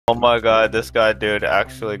Oh my god, this guy, dude,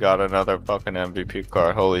 actually got another fucking MVP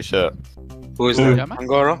card. Holy shit. Who is that?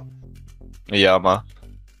 Sanggoro? Yama.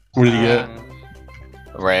 What did you get?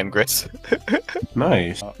 Rangris.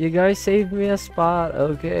 Nice. You guys saved me a spot,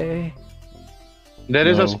 okay? There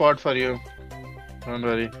is No. a spot for you. Don't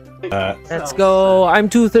worry. Let's go. I'm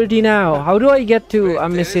 230 now. How do I get to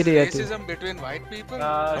Amicitia? There is racism between white people?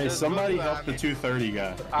 Hey, somebody help the 230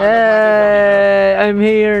 guy. Hey, I'm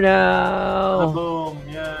here now. Boom!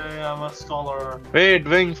 Yay! I'm a scholar. Wait,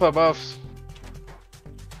 wing for buffs.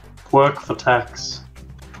 Work for tax.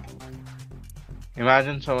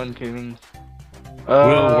 Imagine someone killing.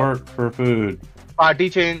 Will work for food.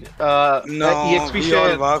 Party change. No, EXP we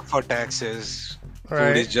share. all work for taxes.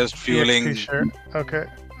 Right. Food is just fueling. EXP shirt. Okay.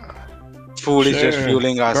 Food is just Sure.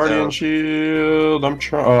 fueling Guardian ourselves. shield. I'm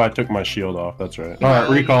trying. Oh, I took my shield off. That's right. All right,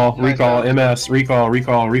 recall, recall, MS,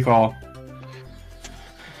 recall.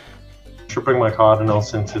 Should bring my cardinal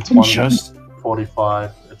since it's Just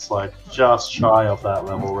 145. It's like just shy of that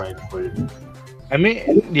level range for you. I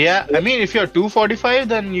mean, yeah. I mean, if you're 245,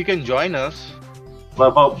 then you can join us.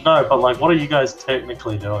 But like, what are you guys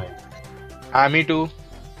technically doing? Me too.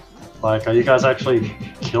 Like, are you guys actually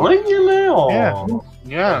killing you now? Or... Yeah.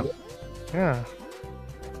 Yeah. Yeah.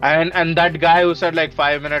 And that guy who said like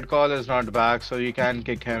 5-minute call is not back, so you can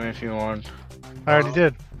kick him if you want. I already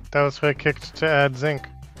did. That was why I kicked to add zinc.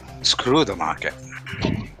 Screw the market.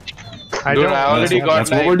 I Dude, don't. I already got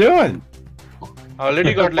that's like, what we're doing.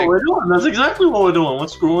 already got That's like what we're doing. That's exactly what we're doing. We're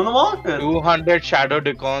screwing the market. 200 shadow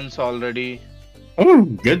decons already. Oh,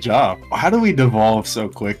 good job. How do we devolve so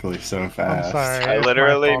quickly, so I'm fast? sorry. I it's my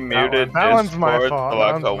literally fault, muted that one's my Discord fault. so That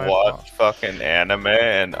I one's could my watch fault. fucking anime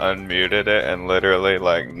and unmuted it, and literally,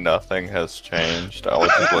 like, nothing has changed. I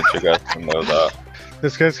would just want you guys to know that.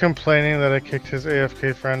 This guy's complaining that I kicked his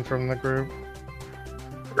AFK friend from the group.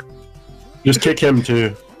 Just kick him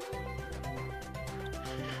too.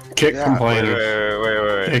 Kick Yeah.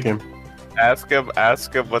 complainers. Wait. Kick him. Ask him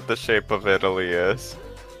what the shape of Italy is.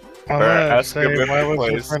 I'm Or gonna ask say, him if why he was your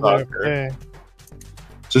plays friend soccer. AFK?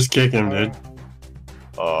 Just kick him, dude.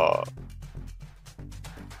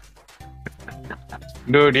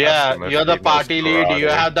 Dude, yeah, Ask him if you're the he party knows lead, you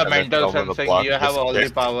karate, have the and then mental tell him to sensing, block you have this all the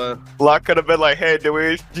game. power. Locke could have been like, hey,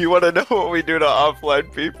 do you want to know what we do to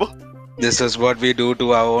offline people? This is what we do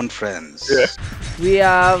to our own friends. Yeah. We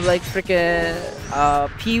have like freaking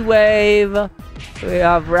P-Wave. We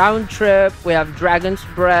have Round Trip. We have Dragon's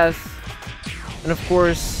Breath. And of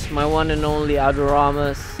course, my one and only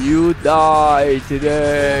Adoramus. You die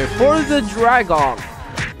today for the dragon,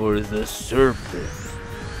 for the serpent,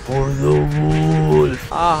 for the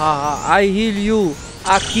wolf. I heal you.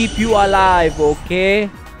 I keep you alive, okay?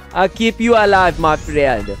 I keep you alive, my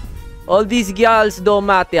friend. All these girls don't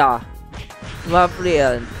matter, my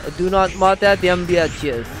friend. Do not matter them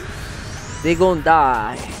bitches. They gon'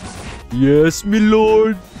 die. Yes, my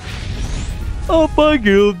lord. Up I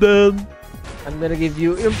kill them. I'm gonna give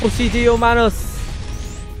you Impositio Manos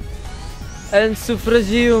and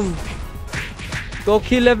Suffragium. Go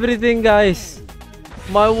kill everything, guys.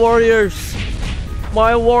 My warriors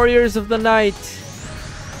of the night.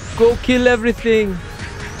 Go kill everything.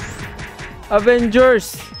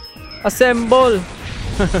 Avengers, assemble.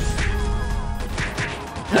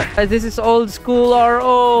 This is old school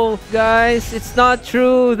RO, guys. It's not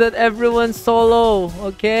true that everyone's solo,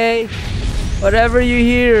 okay? Whatever you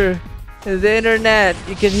hear in the internet,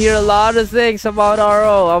 you can hear a lot of things about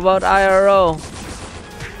RO, about iRO.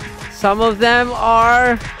 Some of them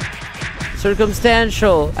are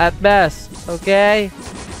circumstantial at best, okay?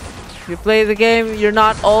 If you play the game, you're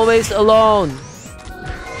not always alone,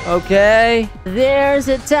 okay? There's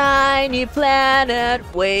a tiny planet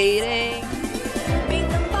waiting.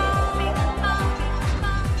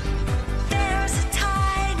 There's a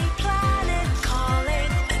tiny planet calling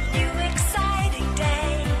a new exciting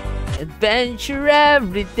day. Adventure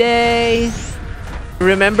every day.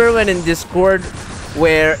 Remember when in Discord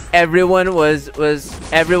where everyone was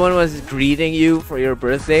greeting you for your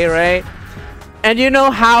birthday, right? And you know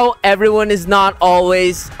how everyone is not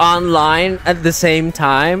always online at the same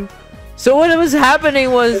time? So what was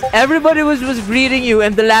happening was everybody was greeting you,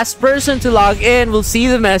 and the last person to log in will see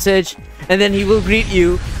the message, and then he will greet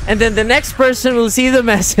you, and then the next person will see the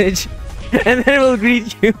message and then will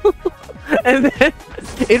greet you. And then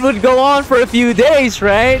it would go on for a few days,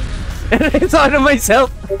 right? And I thought to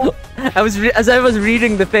myself, as I was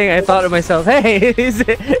reading the thing, I thought to myself, hey,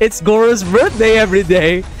 it's Goro's birthday every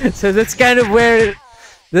day. So that's kind of where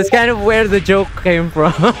the joke came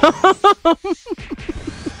from.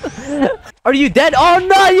 Are you dead? Oh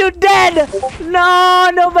no, you're dead! No,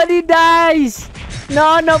 nobody dies!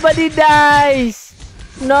 No, nobody dies!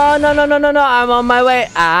 No, no, no, no, no, no. I'm on my way.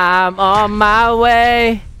 I'm on my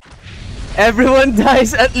way. Everyone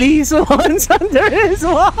dies at least once under his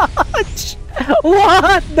watch.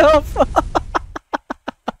 What the fuck?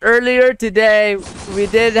 Earlier today, we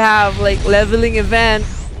did have like leveling event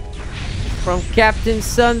from Captain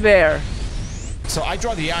Sunbear. So I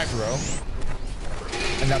draw the iRO,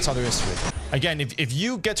 and that's all there is to it. Again, if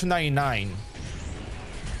you get to 99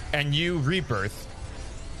 and you rebirth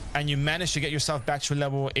and you manage to get yourself back to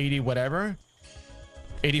level 80 whatever,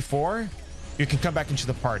 84, you can come back into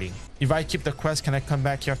the party. If I keep the quest, can I come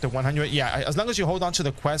back here after 100? Yeah, as long as you hold on to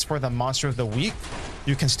the quest for the monster of the week,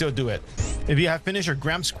 you can still do it. If you have finished your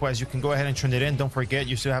Gramps quest, you can go ahead and turn it in. Don't forget,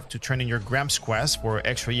 you still have to turn in your Gramps quest for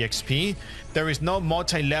extra EXP. There is no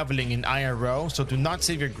multi-leveling in iRO, so do not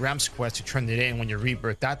save your Gramps quest to turn it in when you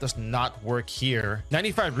rebirth. That does not work here.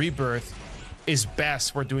 95 rebirth is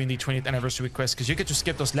best for doing the 20th anniversary quest because you get to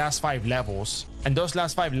skip those last 5 levels, and those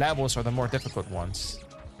last 5 levels are the more difficult ones.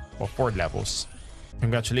 Or 4 levels.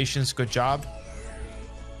 Congratulations, good job.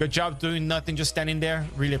 Good job doing nothing, just standing there.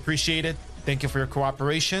 Really appreciate it. Thank you for your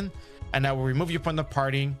cooperation. And I will remove you from the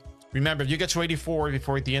party. Remember, if you get to 84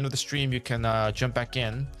 before the end of the stream, you can jump back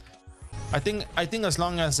in. I think as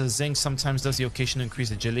long as Zing sometimes does the occasional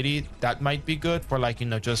increased agility, that might be good for, like, you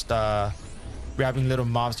know, just grabbing little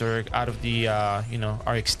mobs that are out of the you know,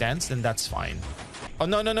 our extents, then that's fine. Oh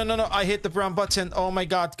no, no, no, no, no, I hit the brown button. Oh my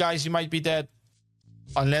god, guys, you might be dead.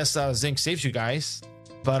 Unless Zinc saves you guys,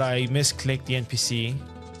 but I misclicked the NPC,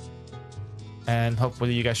 and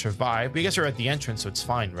hopefully you guys survive. But you guys are at the entrance, so it's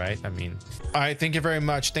fine, right? I mean, all right. Thank you very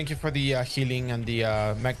much. Thank you for the healing and the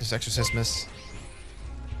Magnus Exorcismus.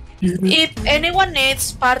 If anyone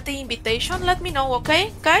needs party invitation, let me know,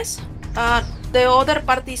 okay, guys? The other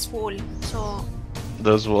party is full, so.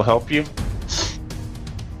 Those will help you.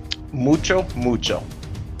 Mucho, mucho.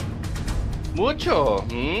 Mucho.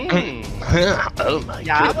 Oh my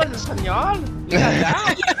Ya habla español.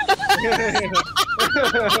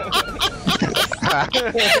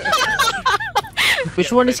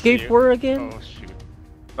 Which one is gate 4 again? Oh shoot.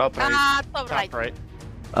 Top right. Top right. Right.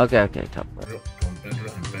 Okay, okay, top right.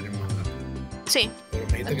 Sí.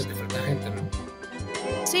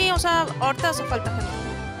 Sí, o sea, ahorita hace falta gente.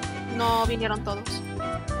 No vinieron todos.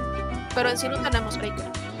 Pero en sí no tenemos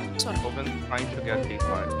breaker. Sorry. Open trying to get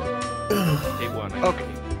K5. K1. Okay.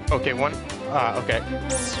 Okay, one. Okay.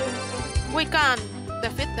 We can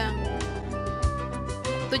defeat them.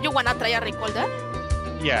 Do you wanna try a recall there?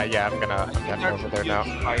 Yeah, I'm getting over there now.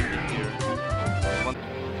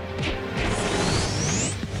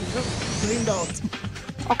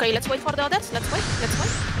 Okay, let's wait for the others. Let's wait.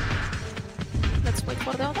 Let's wait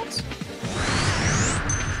for the others.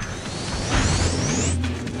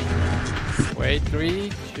 Wait,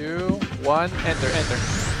 3, 2, 1, enter.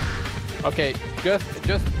 Okay, just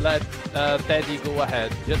let Teddy go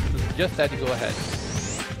ahead. Just Teddy go ahead.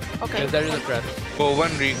 Okay. There is a threat. Go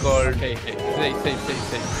one recall. Okay, safe.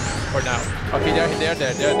 For now. Okay, they're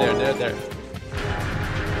there.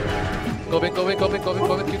 Go back. Kill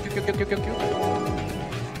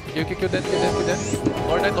them.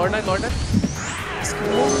 Lord.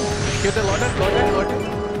 Kill the Lord.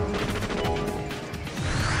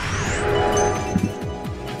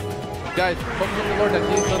 Guys, focus on the Lord and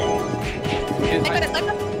he's not.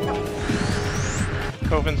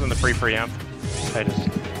 Coven's in the free preamp. I just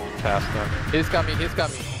passed them. He's coming.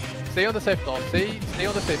 Stay on the safe zone. Stay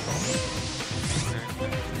on the safe zone.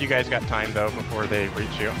 You guys got time though before they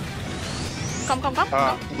reach you. Come.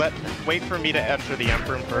 Wait for me to enter the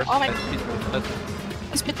Emperor first. Oh my god.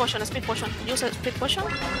 Speed potion. Use a speed potion.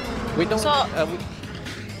 We don't.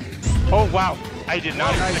 Oh wow! I did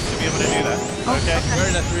not expect to be able to do that. Okay.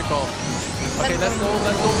 Very nice recall. Okay, let's go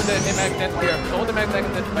with the magnet here. Hold the magnet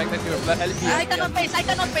here. I cannot base, guys.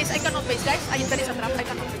 There is a trap. I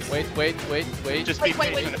cannot base. Wait. Just be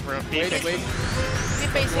patient. Wait. Be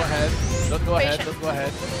patient. Don't go ahead.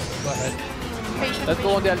 Patient. Let's go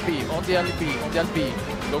on the LP. Go.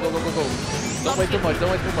 Don't wait too much.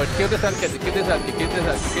 Kill this LP. Kill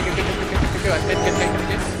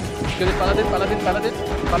this paladin. Paladin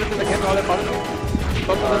again. All the paladin.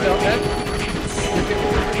 Go to the head.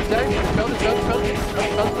 Spell.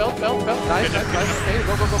 Nice. Okay, go.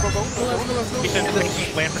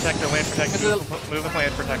 Land protector. Move with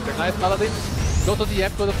land protector. Nice, paladin. Go to the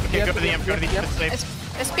amp. Go to the amp.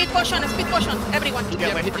 Speed potion. Everyone. Hit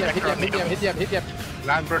the amp.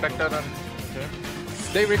 Land protector. Okay.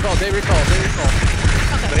 They recall. Okay.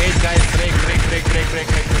 Break, guys. Break.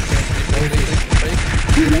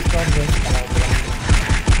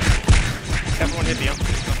 Everyone hit the amp.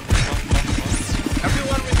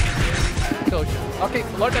 Everyone with caution. Okay,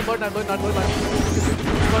 Lord and Lord and Lord and Lord. Lord.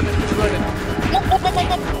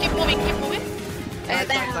 Keep moving, keep moving. Nice,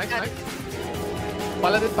 There, nice, got nice. it.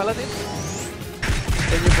 Paladin, Paladin.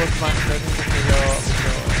 Can you both man your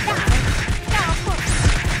Yeah, of course.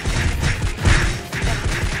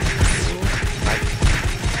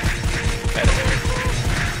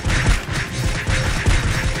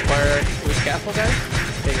 Where we careful, guys?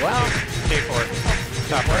 Okay, wow. K4.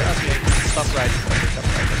 Top right, okay. Top right. Top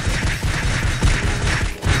right.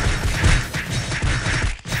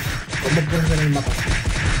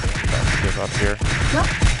 Give up here.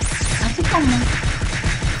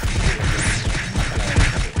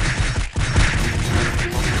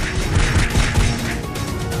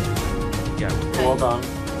 Well done.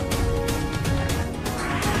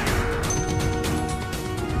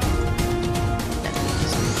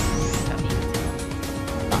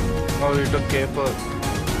 Oh, you took K4.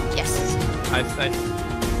 Yes. Nice, nice.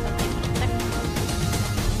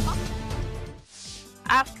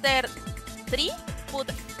 After 3, put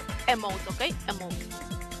emote, okay? Emote.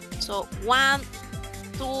 So 1,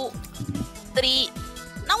 2, 3.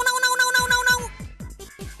 No, no, no, no, no, no, no.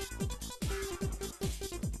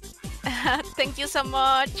 Thank you so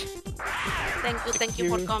much. Thank you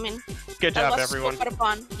for coming. Good That job, was everyone. super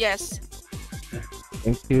fun. Yes,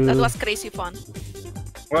 Thank you. that was crazy fun.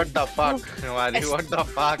 What the fuck, Wally? Yes. What the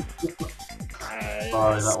fuck?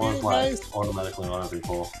 Sorry, that was like automatically on every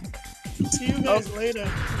call. See you guys later.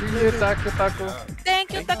 See you, Taco Taco.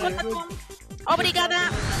 Thank you, Taco Taco.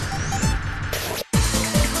 Obrigada.